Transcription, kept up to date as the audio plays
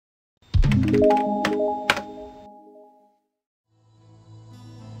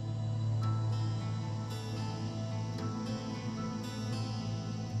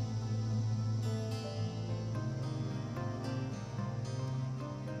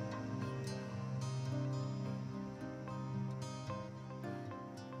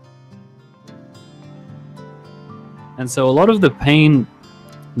And so a lot of the pain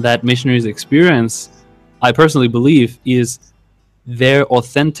that missionaries experience, I personally believe, is their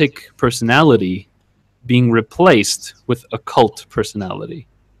authentic personality being replaced with a cult personality,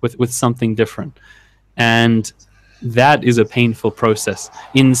 with something different. And that is a painful process.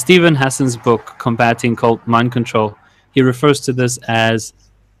 In Stephen Hassan's book, Combating Cult Mind Control, he refers to this as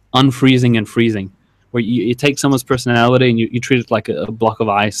unfreezing and freezing, where you take someone's personality and you treat it like a block of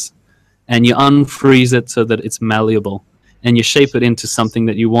ice, and you unfreeze it so that it's malleable, and you shape it into something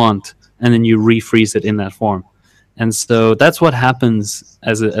that you want, and then you refreeze it in that form. And so that's what happens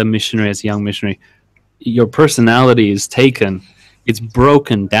as a missionary, as a young missionary. Your personality is taken, it's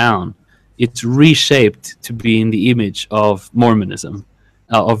broken down, it's reshaped to be in the image of Mormonism,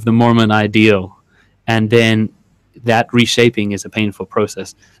 of the Mormon ideal, and then that reshaping is a painful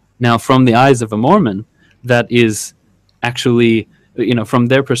process. Now, from the eyes of a Mormon, that is actually, from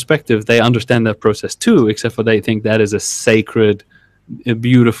their perspective, they understand that process too, except for they think that is a sacred, a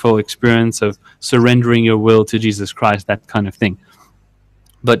beautiful experience of surrendering your will to Jesus Christ, that kind of thing.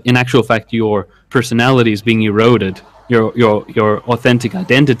 But in actual fact, your personality is being eroded, your authentic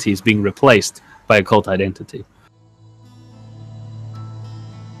identity is being replaced by a cult identity.